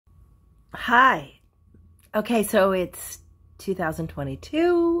Hi. Okay, so it's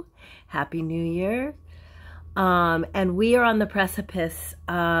 2022. Happy New Year. And we are on the precipice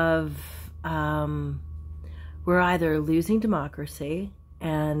of we're either losing democracy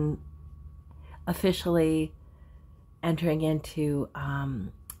and officially entering into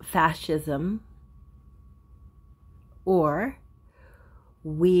fascism, or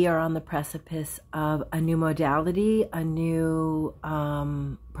we are on the precipice of a new modality, a new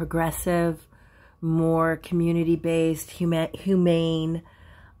progressive, more community-based, humane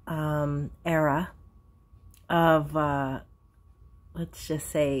era of, let's just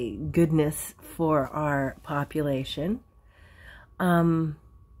say, goodness for our population.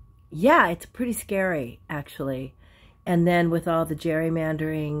 Yeah, it's pretty scary, actually. And then with all the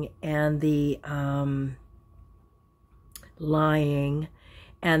gerrymandering and the lying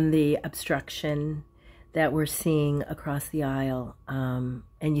and the obstruction that we're seeing across the aisle. And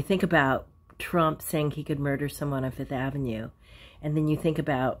you think about Trump saying he could murder someone on Fifth Avenue. And then you think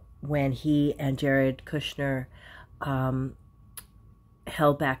about when he and Jared Kushner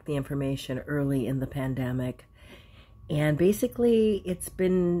held back the information early in the pandemic. And basically, it's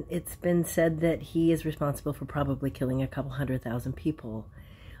been said that he is responsible for probably killing a couple 100,000 people.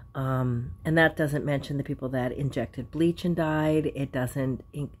 And that doesn't mention the people that injected bleach and died. It doesn't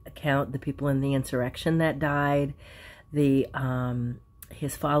count the people in the insurrection that died,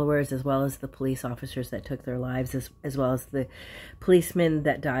 his followers, as well as the police officers that took their lives, as well as the policemen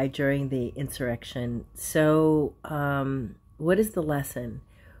that died during the insurrection. So what is the lesson?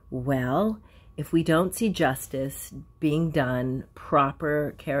 Well, if we don't see justice being done,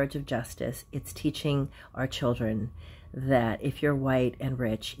 proper carriage of justice, it's teaching our children that if you're white and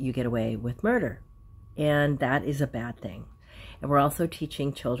rich, you get away with murder. And that is a bad thing. And we're also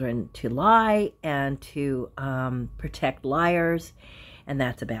teaching children to lie and to protect liars, and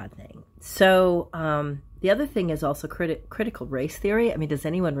that's a bad thing. So the other thing is also critical race theory. I mean, does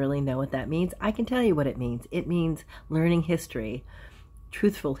anyone really know what that means? I can tell you what it means. It means learning history,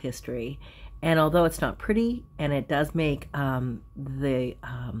 truthful history. And although it's not pretty, and it does make the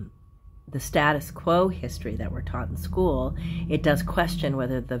status quo history that we're taught in school, it does question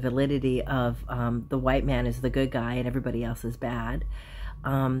whether the validity of the white man is the good guy and everybody else is bad.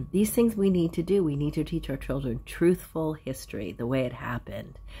 These things we need to do. We need to teach our children truthful history, the way it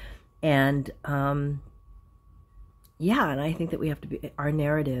happened. And yeah, and I think that we have to be, our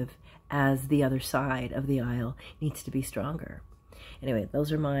narrative as the other side of the aisle needs to be stronger. Anyway,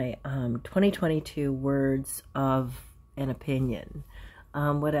 those are my 2022 words of an opinion.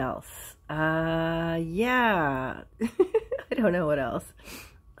 What else? Yeah, I don't know what else.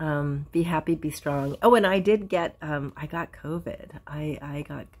 Be happy, be strong. Oh, and I did get, I got COVID. I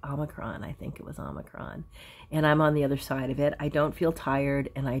got Omicron. I think it was Omicron. And I'm on the other side of it. I don't feel tired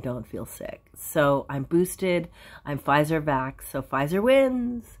and I don't feel sick. So I'm boosted. I'm Pfizer vax. So Pfizer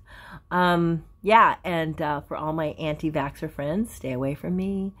wins. Yeah. And, for all my anti-vaxxer friends, stay away from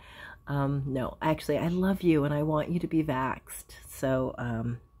me. No, actually, I love you and I want you to be vaxxed. So,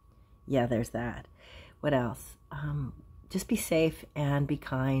 yeah, there's that. What else? Just be safe and be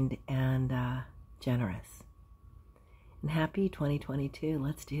kind and generous. And happy 2022.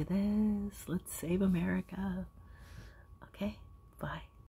 Let's do this. Let's save America. Okay, bye.